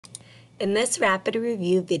In this rapid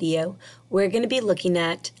review video, we're going to be looking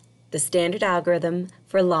at the standard algorithm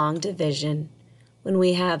for long division when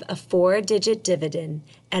we have a 4-digit dividend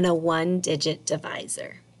and a 1-digit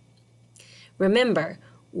divisor. Remember,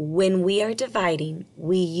 when we are dividing,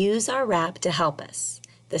 we use our wrap to help us.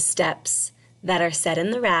 The steps that are set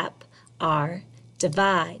in the wrap are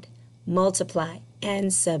divide, multiply,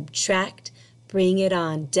 and subtract. Bring it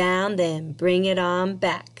on down, then bring it on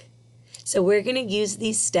back. So we're going to use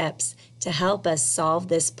these steps to help us solve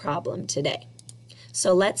this problem today.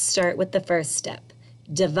 So let's start with the first step,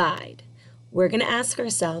 divide. We're going to ask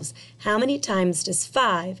ourselves, how many times does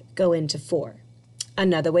 5 go into 4?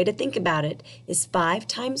 Another way to think about it is 5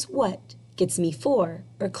 times what gets me 4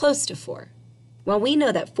 or close to 4? Well, we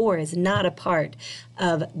know that 4 is not a part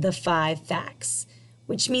of the 5 facts,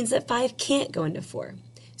 which means that 5 can't go into 4.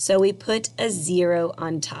 So we put a 0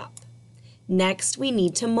 on top. Next, we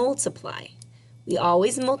need to multiply. We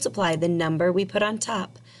always multiply the number we put on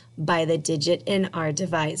top by the digit in our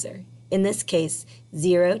divisor. In this case,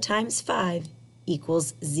 0 times 5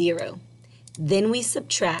 equals 0. Then we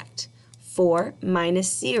subtract. 4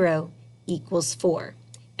 minus 0 equals 4.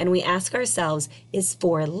 And we ask ourselves, is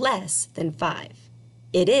 4 less than 5?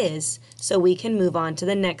 It is, so we can move on to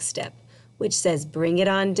the next step, which says bring it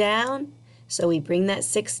on down. So we bring that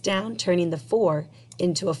 6 down, turning the 4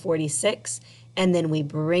 into a 46, and then we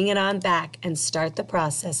bring it on back and start the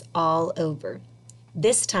process all over.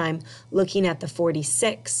 This time, looking at the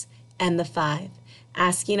 46 and the 5,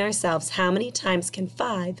 asking ourselves how many times can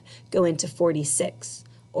 5 go into 46?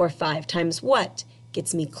 Or 5 times what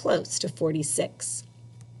gets me close to 46?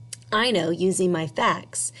 I know, using my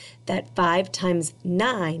facts, that 5 times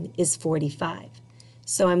 9 is 45.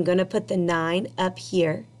 So I'm going to put the 9 up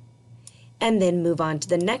here and then move on to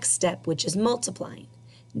the next step, which is multiplying.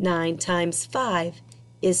 9 times 5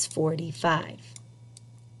 is 45.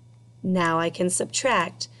 Now I can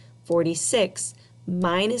subtract. 46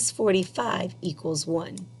 minus 45 equals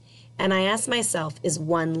 1. And I ask myself, is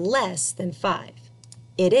 1 less than 5?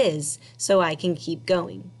 It is, so I can keep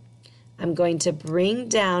going. I'm going to bring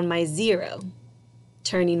down my 0,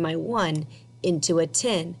 turning my 1 into a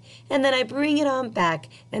 10, and then I bring it on back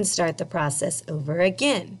and start the process over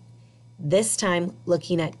again. This time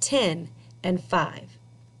looking at 10 and 5.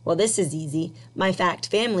 Well, this is easy. My fact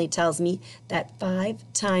family tells me that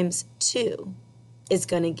 5 times 2 is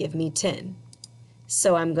going to give me 10.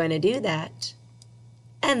 So I'm going to do that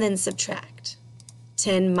and then subtract.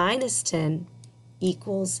 10 minus 10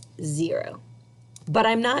 equals 0. But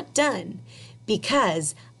I'm not done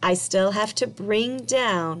because I still have to bring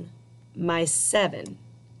down my 7.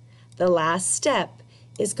 The last step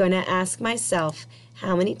is going to ask myself,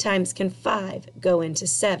 how many times can 5 go into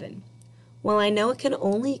 7? Well, I know it can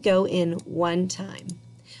only go in 1 time.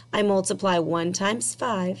 I multiply 1 times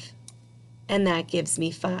 5, and that gives me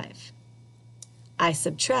 5. I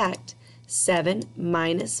subtract 7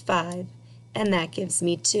 minus 5, and that gives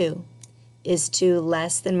me 2. Is 2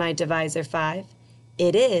 less than my divisor 5?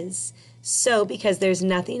 It is. So because there's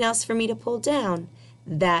nothing else for me to pull down,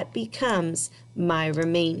 that becomes my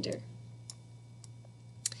remainder.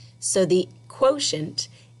 So the quotient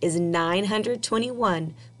is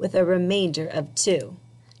 921 with a remainder of 2.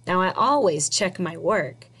 Now I always check my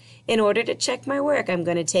work. In order to check my work, I'm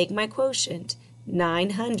going to take my quotient,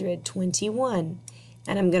 921,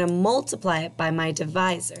 and I'm going to multiply it by my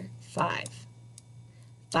divisor, 5.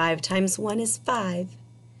 5 times 1 is 5.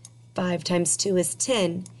 5 times 2 is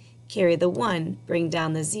 10. Carry the 1, bring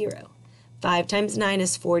down the 0. 5 times 9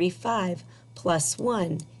 is 45, plus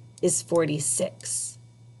 1 is 46.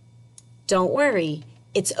 Don't worry,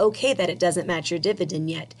 it's okay that it doesn't match your dividend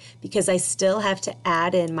yet because I still have to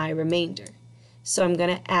add in my remainder. So I'm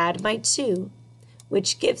going to add my 2,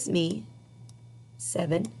 which gives me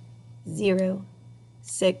 7, 0,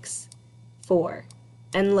 6, 4.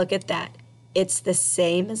 And look at that. It's the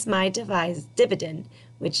same as my dividend,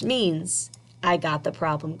 which means I got the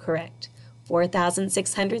problem correct.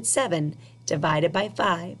 4,607 divided by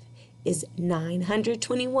 5 is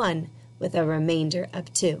 921 with a remainder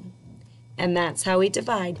of 2. And that's how we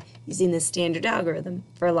divide using the standard algorithm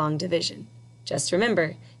for long division. Just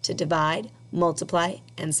remember to divide, multiply,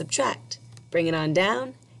 and subtract. Bring it on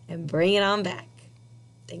down and bring it on back.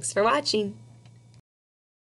 Thanks for watching.